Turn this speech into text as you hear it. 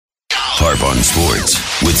Harp on Sports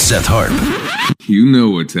with Seth Harp. You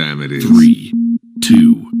know what time it is. 3,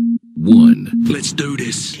 2, 1. Let's do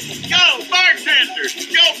this. Yo, bartender, your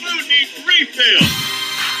food needs refill.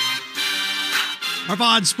 Harp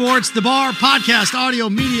on Sports, the Bar Podcast, Audio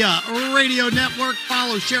Media, Radio Network.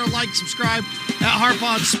 Follow, share, like, subscribe at Harp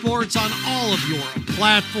on Sports on all of your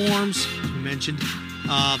platforms. We mentioned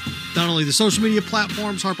not only the social media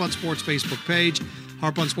platforms, Harp on Sports Facebook page,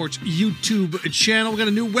 Harp on Sports YouTube channel. We got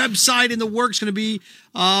a new website in the works. Going to be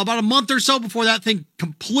about a month or so before that thing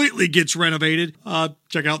completely gets renovated.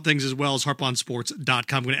 Check out things as well as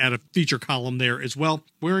harponsports.com. I'm going to add a feature column there as well.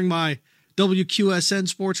 Wearing my WQSN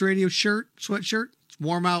Sports Radio sweatshirt. It's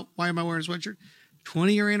warm out. Why am I wearing a sweatshirt?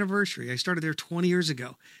 20-year anniversary. I started there 20 years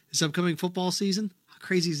ago. This upcoming football season, how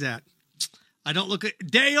crazy is that? I don't look a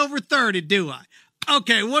day over 30, do I?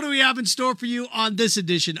 Okay, what do we have in store for you on this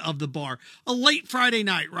edition of The Bar? A late Friday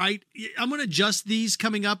night, right? I'm going to adjust these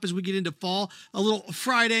coming up as we get into fall. A little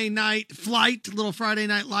Friday night flight, little Friday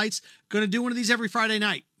night lights. Going to do one of these every Friday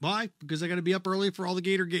night. Why? Because I got to be up early for all the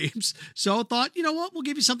Gator games. So I thought, you know what? We'll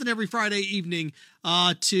give you something every Friday evening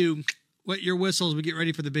to wet your whistles. We get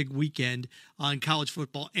ready for the big weekend on college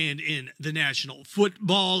football and in the National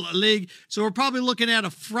Football League. So we're probably looking at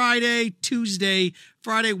a Friday,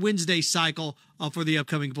 Wednesday cycle for the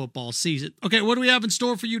upcoming football season. Okay, what do we have in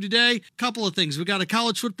store for you today? Couple of things. We got a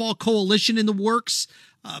college football coalition in the works.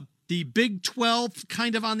 The Big 12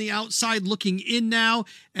 kind of on the outside looking in now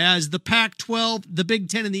as the Pac-12, the Big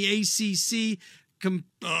 10, and the ACC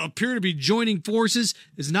appear to be joining forces.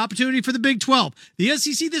 Is an opportunity for the Big 12. The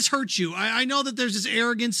SEC, this hurts you. I know that there's this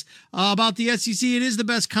arrogance about the SEC. It is the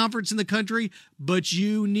best conference in the country, but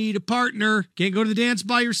you need a partner. Can't go to the dance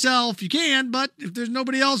by yourself. You can, but if there's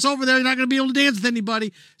nobody else over there, you're not going to be able to dance with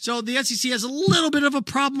anybody. So the SEC has a little bit of a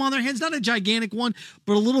problem on their hands. Not a gigantic one,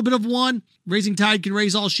 but a little bit of one. Raising tide can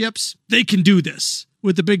raise all ships. They can do this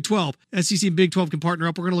with the Big 12. SEC and Big 12 can partner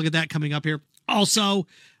up. We're going to look at that coming up here. Also,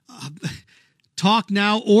 talk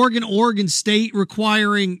now, Oregon State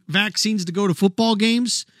requiring vaccines to go to football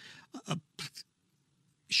games.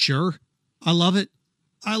 Sure. I love it.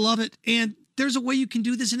 And there's a way you can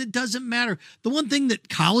do this, and it doesn't matter. The one thing that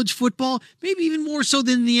college football, maybe even more so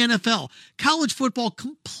than the NFL, college football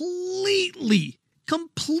completely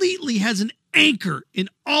has an anchor in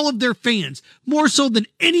all of their fans, more so than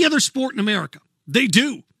any other sport in America. They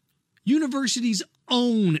do. Universities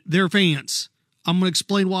own their fans. I'm going to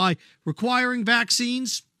explain why requiring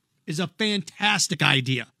vaccines is a fantastic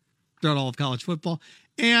idea throughout all of college football.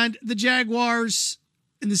 And the Jaguars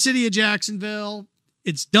in the city of Jacksonville,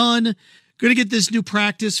 it's done. Going to get this new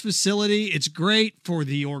practice facility. It's great for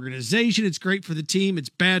the organization. It's great for the team. It's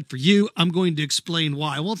bad for you. I'm going to explain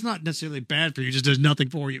why. Well, it's not necessarily bad for you. It just does nothing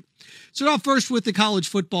for you. So now first with the college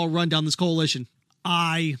football rundown, this coalition.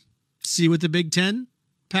 I see what the Big 10,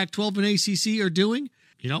 Pac-12, and ACC are doing.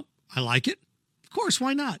 You know, I like it. Of course,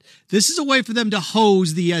 why not? This is a way for them to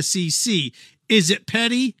hose the SEC. Is it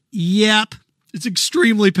petty? Yep. It's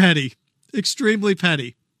extremely petty. Extremely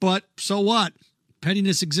petty. But so what?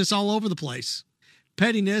 Pettiness exists all over the place.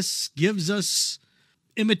 Pettiness gives us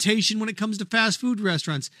imitation when it comes to fast food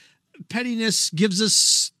restaurants. Pettiness gives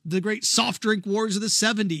us the great soft drink wars of the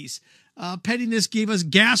 70s. Pettiness gave us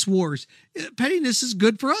gas wars. Pettiness is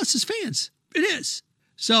good for us as fans. It is.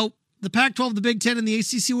 So the Pac-12, the Big 10, and the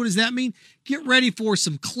ACC, what does that mean? Get ready for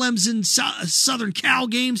some Clemson, Southern Cal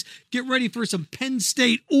games. Get ready for some Penn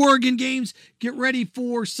State, Oregon games. Get ready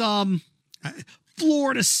for some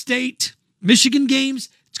Florida State, Michigan games.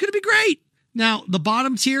 It's going to be great. Now, the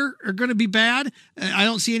bottom tier are going to be bad. I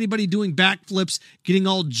don't see anybody doing backflips, getting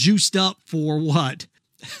all juiced up for what?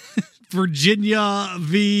 Virginia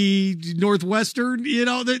v. Northwestern. You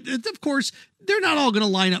know, of course, they're not all going to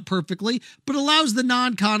line up perfectly, but allows the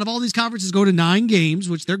non-con of all these conferences to go to 9 games,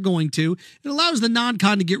 which they're going to. It allows the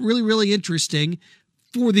non-con to get really, really interesting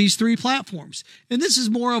for these 3 platforms. And this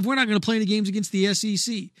is more of, we're not going to play any games against the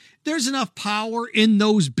SEC. There's enough power in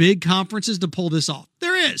those big conferences to pull this off.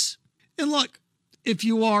 There is. And look, if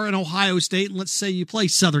you are an Ohio State, and let's say you play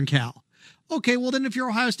Southern Cal. Okay, well then if you're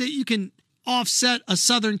Ohio State, you can offset a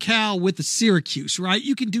Southern Cal with a Syracuse, right?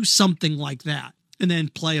 You can do something like that. And then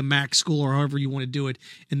play a MAC school or however you want to do it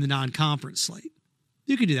in the non-conference slate.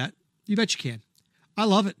 You can do that. You bet you can. I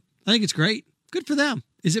love it. I think it's great. Good for them.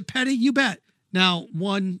 Is it petty? You bet. Now,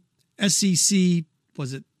 one SEC,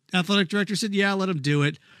 was it athletic director said, yeah, let them do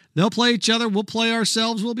it. They'll play each other. We'll play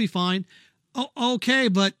ourselves. We'll be fine. Oh, okay,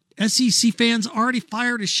 but SEC fans already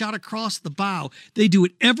fired a shot across the bow. They do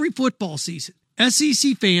it every football season.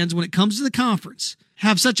 SEC fans, when it comes to the conference,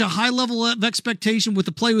 have such a high level of expectation with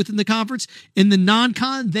the play within the conference. In the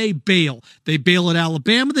non-con, they bail. They bail at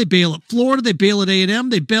Alabama. They bail at Florida. They bail at A&M.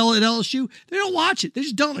 They bail at LSU. They don't watch it. They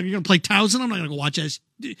just don't. You're going to play Towson. I'm not going to go watch that.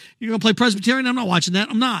 You're going to play Presbyterian. I'm not watching that.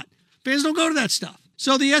 I'm not. Fans don't go to that stuff.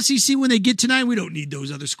 So the SEC, when they get tonight, we don't need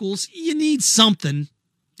those other schools. You need something.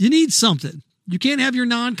 You need something. You can't have your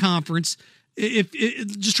non-conference.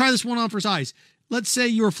 Just try this one on for size. Let's say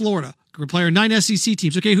you're Florida. We're playing 9 SEC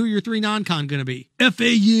teams. Okay, who are your 3 non-con going to be?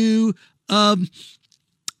 FAU,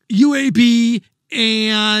 UAB,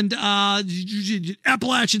 and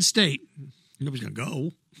Appalachian State. Nobody's going to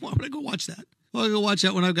go. Why would I go watch that? Why would I go watch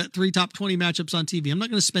that when I've got 3 top 20 matchups on TV? I'm not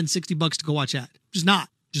going to spend $60 to go watch that. Just not.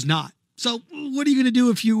 So what are you going to do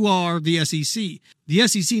if you are the SEC? The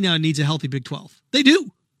SEC now needs a healthy Big 12. They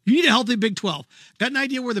do. You need a healthy Big 12. Got an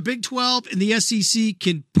idea where the Big 12 and the SEC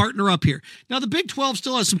can partner up here. Now, the Big 12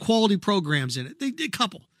 still has some quality programs in it. A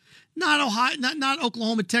couple. Not Ohio, not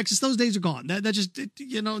Oklahoma, Texas. Those days are gone. That just,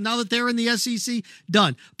 now that they're in the SEC,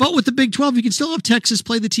 done. But with the Big 12, you can still have Texas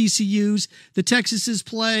play the TCUs. The Texases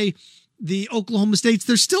play the Oklahoma States.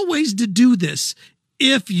 There's still ways to do this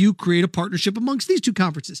if you create a partnership amongst these 2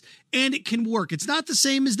 conferences. And it can work. It's not the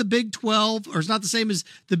same as the Big 12, or it's not the same as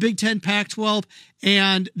the Big 10, Pac-12,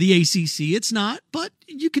 and the ACC. It's not, but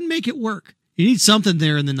you can make it work. You need something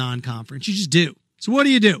there in the non-conference. You just do. So what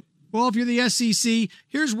do? Well, if you're the SEC,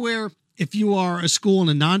 here's where, if you are a school in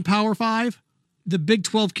a non-Power 5, the Big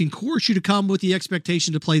 12 can coerce you to come with the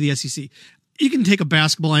expectation to play the SEC. You can take a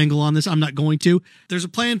basketball angle on this. I'm not going to. There's a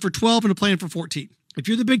plan for 12 and a plan for 14. If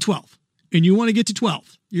you're the Big 12, and you want to get to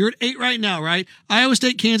 12. You're at 8 right now, right? Iowa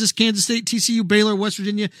State, Kansas State, TCU, Baylor, West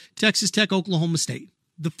Virginia, Texas Tech, Oklahoma State.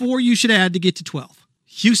 The 4 you should add to get to 12.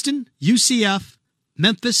 Houston, UCF,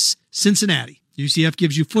 Memphis, Cincinnati. UCF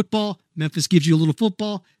gives you football. Memphis gives you a little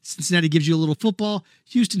football. Cincinnati gives you a little football.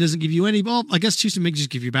 Houston doesn't give you any ball. I guess Houston may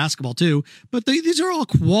just give you basketball too. But these are all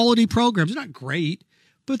quality programs. They're not great,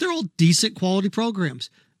 but they're all decent quality programs.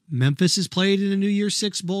 Memphis has played in a New Year's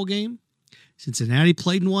 6 bowl game. Cincinnati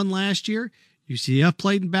played in one last year. UCF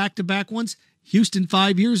played in back-to-back ones. Houston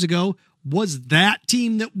 5 years ago was that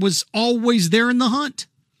team that was always there in the hunt.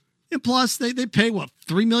 And plus, they pay,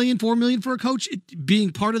 $3 million, $4 million for a coach?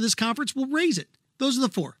 Being part of this conference will raise it. Those are the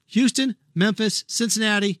 4. Houston, Memphis,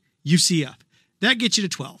 Cincinnati, UCF. That gets you to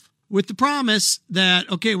 12. With the promise that,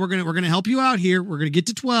 okay, we're gonna help you out here. We're going to get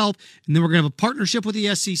to 12, and then we're going to have a partnership with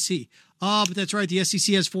the SEC. Oh, but that's right. The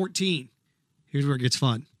SEC has 14. Here's where it gets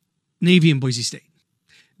fun. Navy and Boise State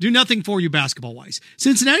do nothing for you basketball-wise.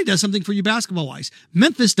 Cincinnati does something for you basketball-wise.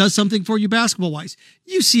 Memphis does something for you basketball-wise.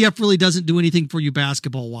 UCF really doesn't do anything for you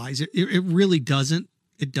basketball-wise. It really doesn't.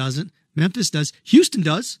 It doesn't. Memphis does. Houston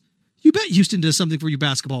does. You bet Houston does something for you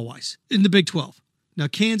basketball-wise in the Big 12. Now,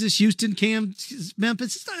 Kansas, Houston,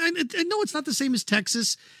 Memphis, I know it's not the same as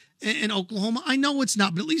Texas and Oklahoma. I know it's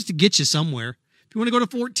not, but at least to get you somewhere. If you want to go to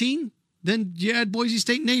 14, then you add Boise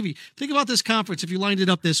State, Navy. Think about this conference if you lined it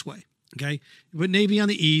up this way. Okay, you put Navy on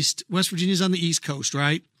the east, West Virginia's on the east coast,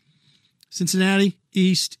 right? Cincinnati,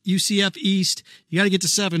 east, UCF, east. You got to get to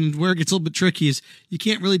 7. Where it gets a little bit tricky is you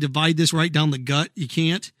can't really divide this right down the gut. You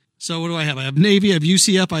can't. So what do I have? I have Navy, I have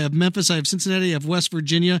UCF, I have Memphis, I have Cincinnati, I have West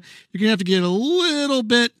Virginia. You're going to have to get a little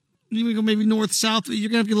bit, you can go maybe north, south. You're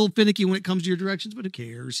going to have to get a little finicky when it comes to your directions, but who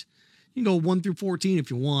cares? You can go 1 through 14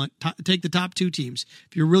 if you want. Take the top 2 teams.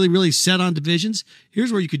 If you're really, really set on divisions,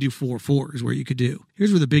 here's where you could do 4-4 is where you could do.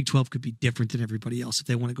 Here's where the Big 12 could be different than everybody else if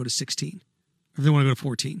they want to go to 16. Or if they want to go to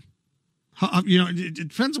 14. It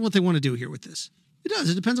depends on what they want to do here with this. It does.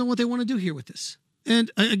 It depends on what they want to do here with this.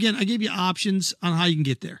 And again, I gave you options on how you can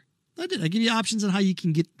get there. I did. I give you options on how you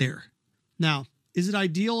can get there. Now, is it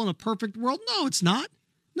ideal in a perfect world? No, it's not.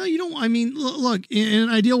 No, you don't. I mean, look, in an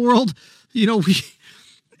ideal world,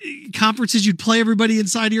 conferences, you'd play everybody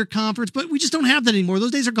inside of your conference, but we just don't have that anymore.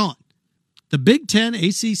 Those days are gone. The Big 10,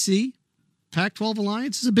 ACC, Pac-12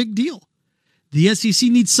 alliance is a big deal. The SEC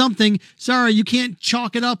needs something. Sorry, you can't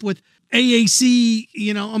chalk it up with AAC,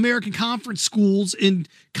 American Conference schools in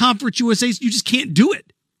Conference USA. You just can't do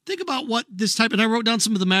it. Think about what this type, and I wrote down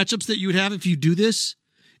some of the matchups that you would have if you do this.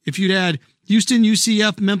 If you'd add Houston,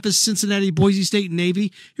 UCF, Memphis, Cincinnati, Boise State, and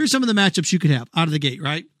Navy, here's some of the matchups you could have out of the gate,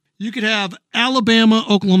 right? You could have Alabama,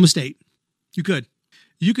 Oklahoma State. You could.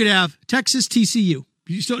 You could have Texas, TCU.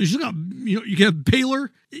 You still got, you could have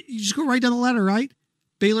Baylor. You just go right down the ladder, right?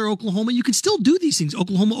 Baylor, Oklahoma. You can still do these things.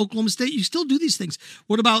 Oklahoma State. You still do these things.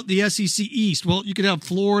 What about the SEC East? Well, you could have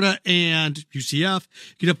Florida and UCF.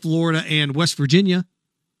 You could have Florida and West Virginia.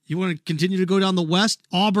 You want to continue to go down the West?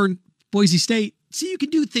 Auburn, Boise State. See, you can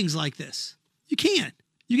do things like this. You can.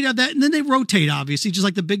 You can have that, and then they rotate, obviously, just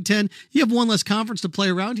like the Big 10. You have one less conference to play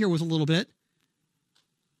around here with a little bit.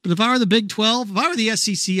 But if I were the Big 12, if I were the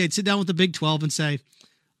SEC, I'd sit down with the Big 12 and say,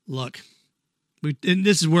 look, and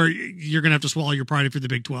this is where you're going to have to swallow your pride if you're the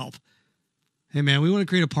Big 12. Hey, man, we want to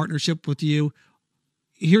create a partnership with you.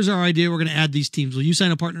 Here's our idea. We're going to add these teams. Will you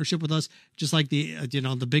sign a partnership with us just like the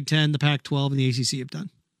Big 10, the Pac-12, and the ACC have done?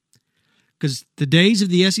 Because the days of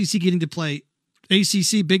the SEC getting to play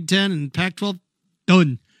ACC, Big 10, and Pac-12,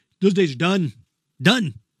 done. Those days are done.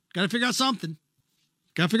 Done. Got to figure out something.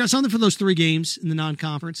 Got to figure out something for those 3 games in the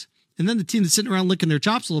non-conference. And then the team that's sitting around licking their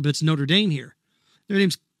chops a little bit is Notre Dame here. Notre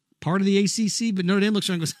Dame's part of the ACC, but Notre Dame looks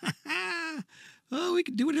around and goes, oh, we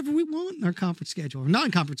can do whatever we want in our conference schedule or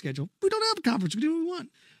non-conference schedule. We don't have a conference. We do what we want.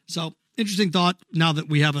 So interesting thought now that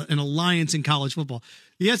we have an alliance in college football.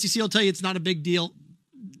 The SEC will tell you it's not a big deal.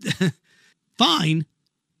 Fine.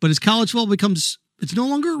 But as college football becomes, it's no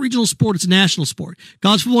longer a regional sport. It's a national sport.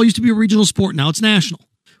 College football used to be a regional sport. Now it's national.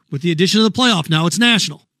 With the addition of the playoff, now it's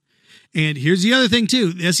national. And here's the other thing,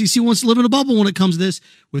 too. The SEC wants to live in a bubble when it comes to this.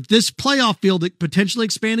 With this playoff field potentially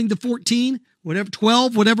expanding to 14, whatever,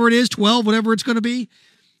 12, whatever it is, 12, whatever it's going to be.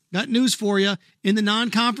 Got news for you. In the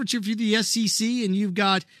non-conference, if you're the SEC and you've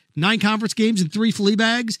got 9 conference games and 3 flea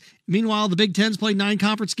bags, meanwhile, the Big Ten's played 9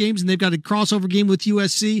 conference games and they've got a crossover game with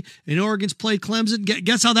USC and Oregon's played Clemson.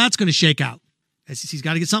 Guess how that's going to shake out? SEC's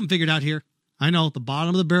got to get something figured out here. I know the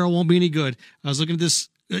bottom of the barrel won't be any good. I was looking at this.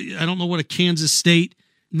 I don't know what a Kansas State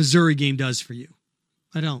Missouri game does for you.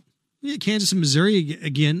 I don't. Yeah, Kansas and Missouri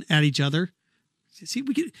again at each other. See,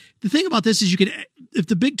 the thing about this is if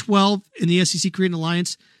the Big 12 and the SEC create an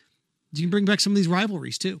alliance, you can bring back some of these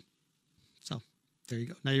rivalries too. So there you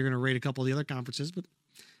go. Now you're going to rate a couple of the other conferences, but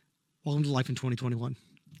welcome to life in 2021.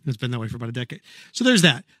 It's been that way for about a decade. So there's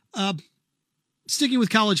that. Sticking with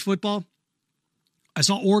college football, I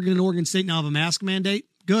saw Oregon and Oregon State now have a mask mandate.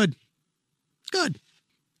 Good. Good.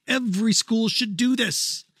 Every school should do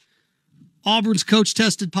this. Auburn's coach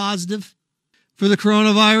tested positive for the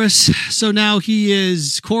coronavirus, so now he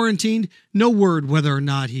is quarantined. No word whether or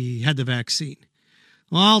not he had the vaccine.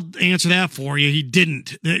 Well, I'll answer that for you. He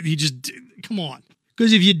didn't. He just, come on.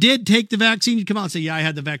 Because if you did take the vaccine, you'd come out and say, yeah, I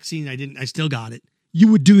had the vaccine. I didn't. I still got it.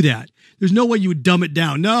 You would do that. There's no way you would dumb it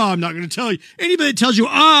down. No, I'm not going to tell you. Anybody that tells you,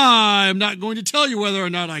 I'm not going to tell you whether or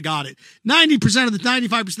not I got it. 95% of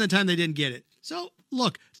the time, they didn't get it. So,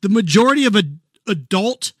 look, the majority of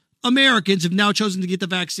adult Americans have now chosen to get the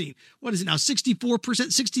vaccine. What is it now? 64%,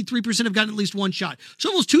 63% have gotten at least one shot. So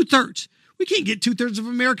almost 2/3. We can't get 2/3 of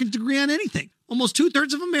Americans to agree on anything. Almost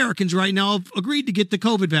 2/3 of Americans right now have agreed to get the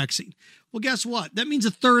COVID vaccine. Well, guess what? That means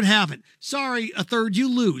a third haven't. Sorry, a third, you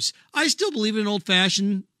lose. I still believe in an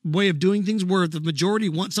old-fashioned way of doing things where if the majority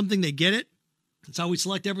want something, they get it. That's how we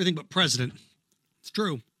select everything but president. It's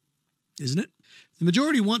true, isn't it? If the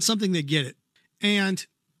majority want something, they get it. And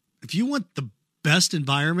if you want the best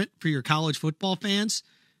environment for your college football fans,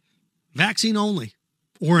 vaccine only.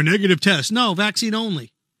 Or a negative test. No, vaccine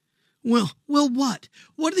only. Well, what?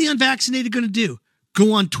 What are the unvaccinated going to do?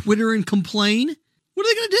 Go on Twitter and complain? What are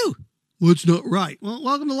they going to do? Well, it's not right. Well,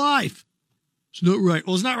 welcome to life. It's not right.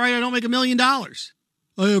 Well, it's not right. I don't make $1 million.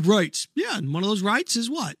 I have rights. Yeah, and one of those rights is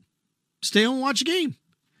what? Stay home and watch a game.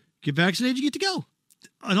 Get vaccinated, you get to go.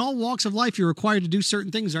 In all walks of life, you're required to do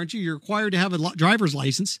certain things, aren't you? You're required to have a driver's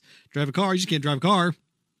license, drive a car. You just can't drive a car.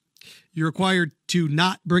 You're required to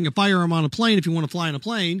not bring a firearm on a plane if you want to fly on a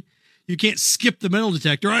plane. You can't skip the metal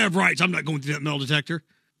detector. I have rights. I'm not going through that metal detector.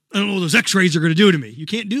 I don't know what those x-rays are going to do to me. You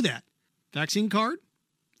can't do that. Vaccine card,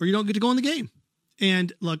 or you don't get to go in the game.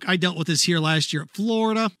 And look, I dealt with this here last year at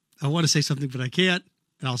Florida. I want to say something, but I can't.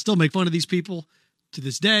 And I'll still make fun of these people to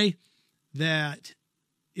this day that,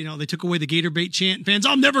 you know, they took away the Gator Bait chant. Fans,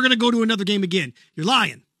 I'm never going to go to another game again. You're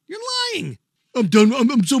lying. You're lying. I'm done.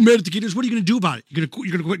 I'm so mad at the Gators. What are you going to do about it? You're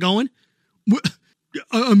going to quit going?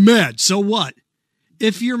 I'm mad. So what?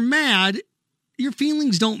 If you're mad, your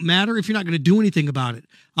feelings don't matter if you're not going to do anything about it.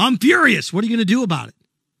 I'm furious. What are you going to do about it?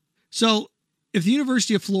 So if the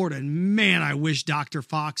University of Florida, and man, I wish Dr.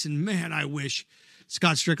 Fox, and man, I wish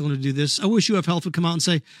Scott Strickland would do this. I wish UF Health would come out and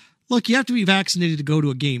say, look, you have to be vaccinated to go to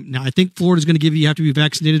a game. Now, I think Florida's going to give you have to be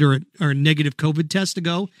vaccinated or a negative COVID test to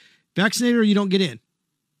go. Vaccinated or you don't get in.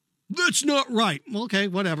 That's not right. Well, okay,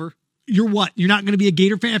 whatever. You're what? You're not going to be a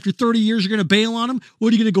Gator fan? After 30 years, you're going to bail on them? What,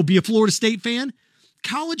 are you going to go be a Florida State fan?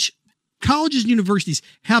 Colleges and universities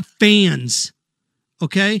have fans,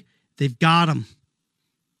 okay? They've got them.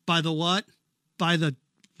 By the what? By the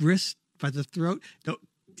wrist? By the throat? No,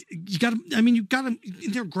 you got them. I mean, you got them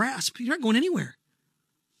in their grasp. You're not going anywhere.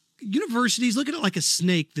 Universities, look at it like a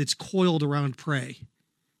snake that's coiled around prey.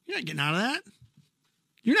 You're not getting out of that.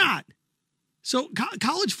 You're not. So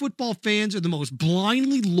college football fans are the most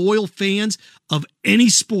blindly loyal fans of any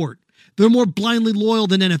sport. They're more blindly loyal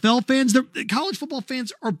than NFL fans. College football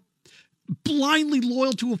fans are blindly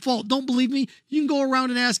loyal to a fault. Don't believe me? You can go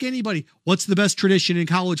around and ask anybody, what's the best tradition in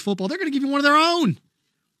college football? They're going to give you one of their own.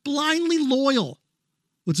 Blindly loyal.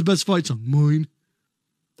 What's the best fight song? Mine.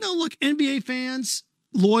 No, look, NBA fans,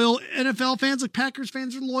 loyal. NFL fans, like Packers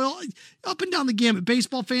fans, are loyal. Up and down the gamut.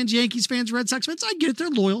 Baseball fans, Yankees fans, Red Sox fans, I get it, they're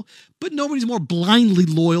loyal. But nobody's more blindly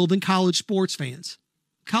loyal than college sports fans.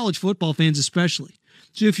 College football fans especially.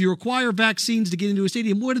 So if you require vaccines to get into a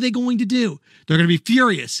stadium, what are they going to do? They're going to be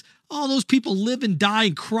furious. All those people live and die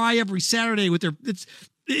and cry every Saturday with their...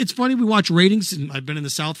 It's funny, we watch ratings, and I've been in the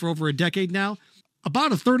South for over a decade now.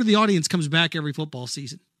 About a third of the audience comes back every football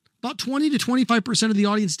season. About 20 to 25% of the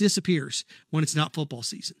audience disappears when it's not football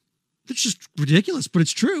season. It's just ridiculous, but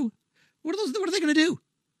it's true. What are they going to do?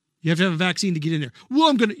 You have to have a vaccine to get in there.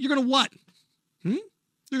 Well, you're going to what? You're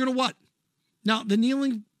going to what? Now, the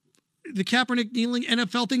Kaepernick kneeling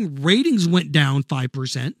NFL thing, ratings went down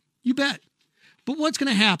 5%. You bet. But what's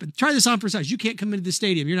going to happen? Try this on for size. You can't come into the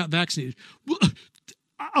stadium. You're not vaccinated. Well,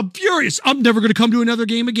 I'm furious. I'm never going to come to another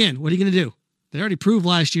game again. What are you going to do? They already proved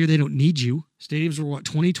last year they don't need you. Stadiums were,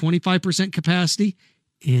 25% capacity?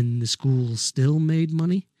 And the schools still made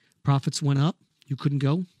money. Profits went up. You couldn't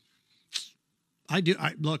go.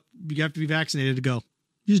 Look, you have to be vaccinated to go.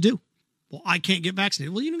 You just do. Well, I can't get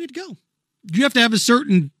vaccinated. Well, you don't get to go. You have to have a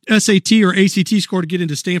certain SAT or ACT score to get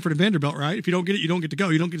into Stanford and Vanderbilt, right? If you don't get it, you don't get to go.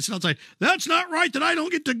 You don't get to sit outside. That's not right that I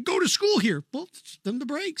don't get to go to school here. Well, them the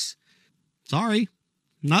breaks. Sorry.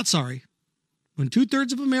 Not sorry. When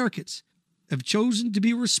 2/3 of Americans have chosen to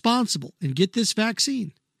be responsible and get this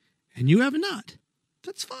vaccine, and you have not,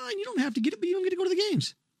 that's fine. You don't have to get it, but you don't get to go to the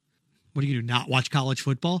games. What are you going to do? Not watch college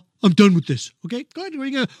football? I'm done with this. Okay, go ahead. What are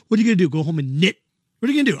you going to do? Go home and knit? What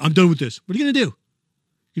are you going to do? I'm done with this. What are you going to do?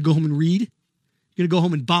 You go home and read? You're going to go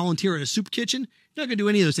home and volunteer at a soup kitchen? You're not going to do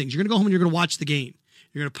any of those things. You're going to go home and you're going to watch the game.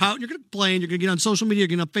 You're going to pout, and you're going to play, and you're going to get on social media, you're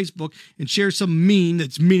going to get on Facebook and share some meme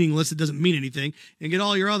that's meaningless, that doesn't mean anything, and get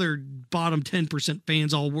all your other bottom 10%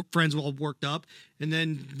 fans, friends all worked up. And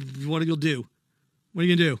then what you'll do? What are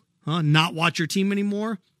you going to do? Huh? Not watch your team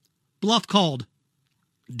anymore? Bluff called.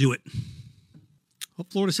 Do it.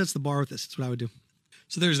 Hope Florida sets the bar with this. That's what I would do.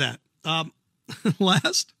 So there's that.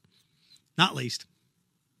 Last, not least,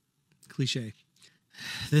 cliche.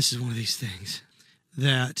 This is one of these things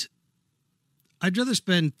that I'd rather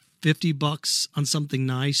spend $50 on something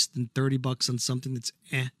nice than $30 on something that's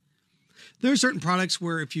eh. There are certain products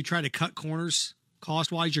where if you try to cut corners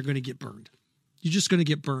cost-wise, you're going to get burned. You're just going to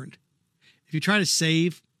get burned. If you try to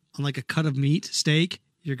save on like a cut of meat, steak,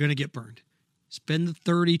 you're going to get burned. Spend the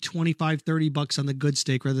 30, 25, $30 on the good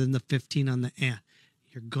steak rather than the 15 on the eh.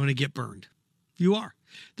 You're going to get burned. You are.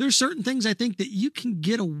 There's certain things I think that you can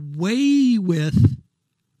get away with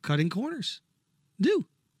cutting corners.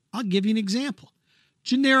 I'll give you an example.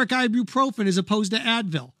 Generic ibuprofen as opposed to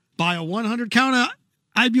Advil. Buy a 100 count of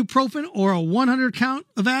ibuprofen or a 100 count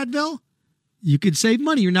of Advil. You could save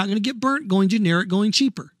money. You're not going to get burnt going generic, going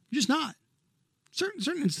cheaper. You're just not. Certain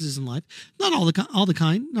instances in life. Not all the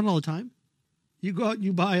time. You go out and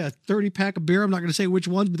you buy a 30-pack of beer. I'm not going to say which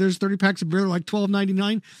ones, but there's 30 packs of beer like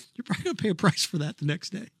 $12.99. You're probably going to pay a price for that the next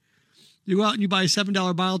day. You go out and you buy a $7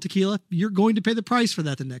 bottle of tequila. You're going to pay the price for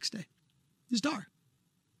that the next day. You just are.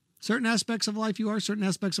 Certain aspects of life you are, certain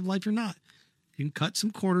aspects of life you're not. You can cut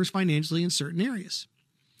some corners financially in certain areas.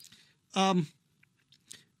 The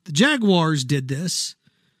Jaguars did this,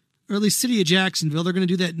 or at least City of Jacksonville. They're going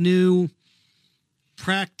to do that new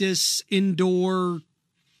practice indoor,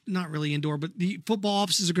 not really indoor, but the football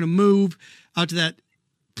offices are going to move out to that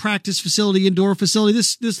practice facility, indoor facility.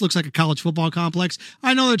 This looks like a college football complex.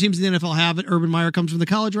 I know other teams in the NFL have it. Urban Meyer comes from the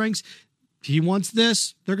college ranks. He wants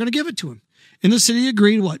this. They're going to give it to him. And the city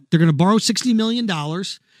agreed what? They're going to borrow $60 million, going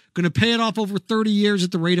to pay it off over 30 years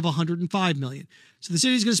at the rate of $105 million. So the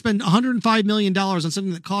city's going to spend $105 million on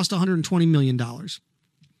something that cost $120 million.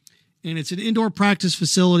 And it's an indoor practice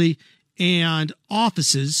facility and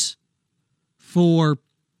offices for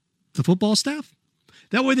the football staff.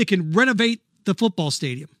 That way they can renovate the football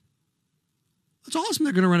stadium. That's awesome.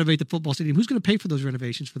 They're going to renovate the football stadium. Who's going to pay for those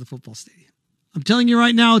renovations for the football stadium? I'm telling you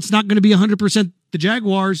right now, it's not going to be 100% the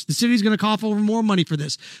Jaguars. The city's going to cough over more money for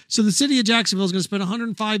this. So the city of Jacksonville is going to spend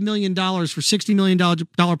 $105 million for $60 million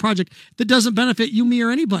project that doesn't benefit you, me, or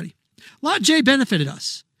anybody. Lot J benefited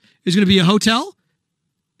us. There's going to be a hotel.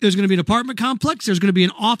 There's going to be an apartment complex. There's going to be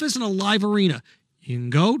an office and a live arena. You can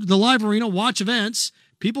go to the live arena, watch events.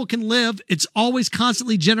 People can live. It's always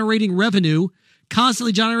constantly generating revenue.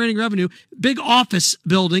 Big office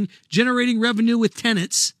building, generating revenue with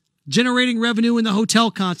tenants. generating revenue in the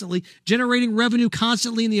hotel constantly, generating revenue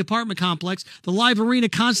constantly in the apartment complex, the live arena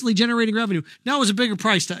constantly generating revenue. Now it was a bigger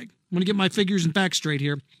price tag. I'm going to get my figures and facts straight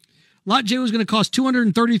here. Lot J was going to cost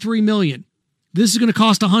 $233 million. This is going to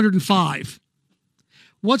cost $105.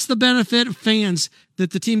 What's the benefit of fans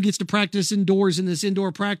that the team gets to practice indoors in this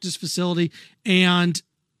indoor practice facility, and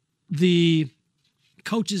the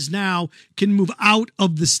coaches now can move out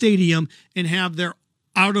of the stadium and have their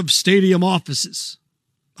out-of-stadium offices?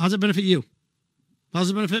 How does it benefit you? How does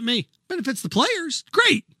it benefit me? Benefits the players.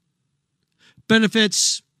 Great.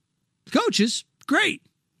 Benefits the coaches. Great.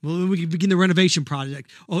 Well, then we can begin the renovation project,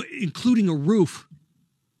 including a roof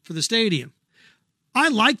for the stadium. I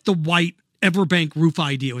like the white Everbank roof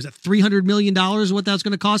idea. Was that $300 million what that's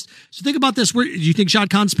going to cost? So think about this. Do you think Shad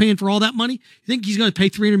Khan's paying for all that money? You think he's going to pay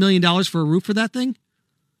 $300 million for a roof for that thing?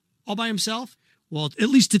 All by himself? Well, at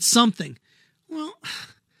least it's something. Well,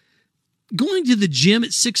 going to the gym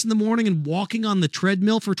at 6 a.m. and walking on the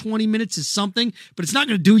treadmill for 20 minutes is something, but it's not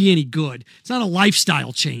going to do you any good. It's not a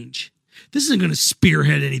lifestyle change. This isn't going to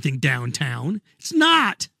spearhead anything downtown. It's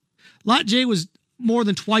not. Lot J was more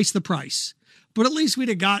than twice the price, but at least we'd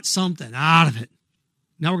have got something out of it.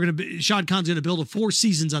 Now Shad Khan's going to build a 4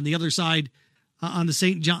 Seasons on the other side on the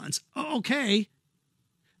St. John's. Okay.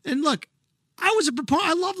 And look, I was a proponent.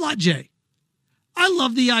 I love Lot J. I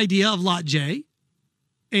love the idea of Lot J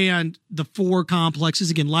and the 4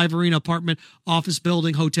 complexes. Again, live arena, apartment, office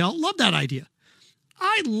building, hotel. Love that idea.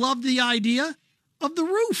 I love the idea of the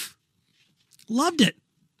roof. Loved it.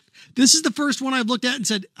 This is the first one I've looked at and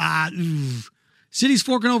said, city's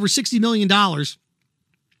forking over $60 million. What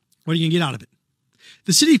are you going to get out of it?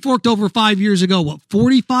 The city forked over 5 years ago, what,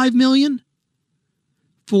 $45 million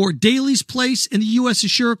for Daly's Place and the U.S.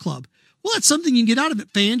 Assure Club. Well, that's something you can get out of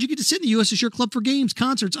it, fans. You get to sit in the U.S. Assure Club for games,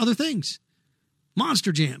 concerts, other things.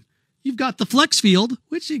 Monster Jam. You've got the Flex Field,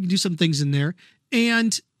 which you can do some things in there.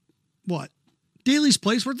 And what? Daly's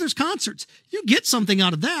Place, where there's concerts. You get something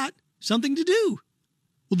out of that. Something to do.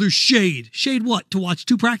 Well, there's Shade. Shade what? To watch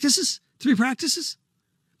 2 practices? 3 practices?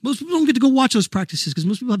 Most people don't get to go watch those practices because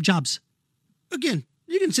most people have jobs. Again,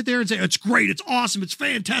 you can sit there and say, it's great, it's awesome, it's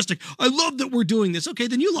fantastic. I love that we're doing this. Okay,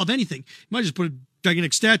 then you love anything. You might just put a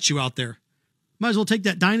gigantic statue out there. Might as well take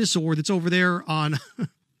that dinosaur that's over there on,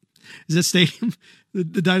 is that stadium?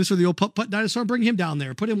 The dinosaur, the old putt dinosaur, bring him down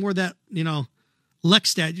there. Put him where that, Lex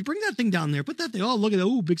statue. Bring that thing down there. Put that thing. Oh, look at that.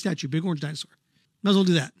 Ooh, big statue, big orange dinosaur. Might as well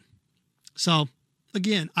do that. So,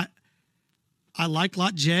 again, I like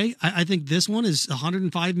Lot J. I think this one is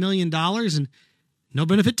 $105 million and no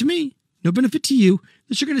benefit to me, no benefit to you,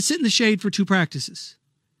 that you're going to sit in the shade for 2 practices.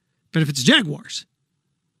 Benefits Jaguars.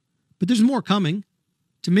 But there's more coming.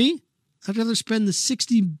 To me, I'd rather spend the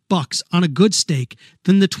 $60 on a good steak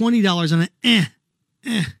than the $20 on an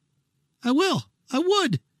I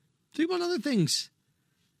would. Think about other things.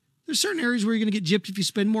 There's certain areas where you're going to get gypped if you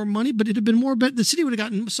spend more money, but it'd have been more, the city would have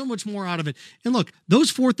gotten so much more out of it. And look,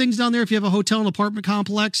 those 4 things down there, if you have a hotel and apartment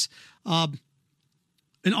complex, an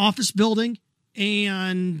office building,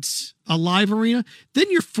 and a live arena, then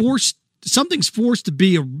something's forced to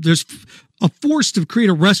be there's a force to create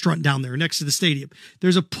a restaurant down there next to the stadium.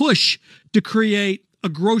 There's a push to create a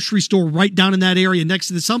grocery store right down in that area next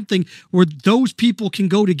to something where those people can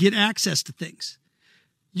go to get access to things.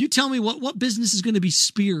 You tell me what business is going to be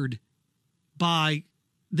speared by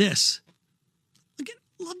this. Again,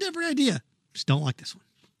 loved every idea. Just don't like this one.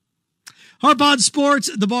 Harp On Sports,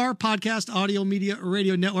 The Bar, podcast, audio, media,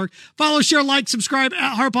 radio network. Follow, share, like, subscribe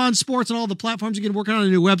at Harp On Sports on all the platforms. Again, working on a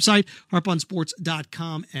new website,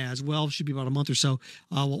 harponsports.com as well. Should be about a month or so.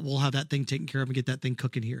 We'll have that thing taken care of and get that thing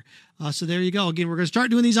cooking here. So there you go. Again, we're going to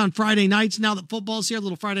start doing these on Friday nights now that football's here. A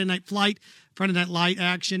little Friday Night Flight, Friday Night Light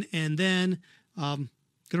action, and then going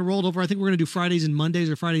to roll it over. I think we're going to do Fridays and Mondays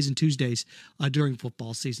or Fridays and Tuesdays during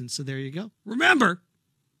football season. So there you go. Remember,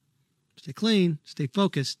 stay clean, stay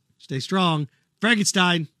focused, stay strong.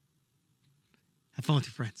 Frankenstein. Have fun with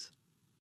your friends.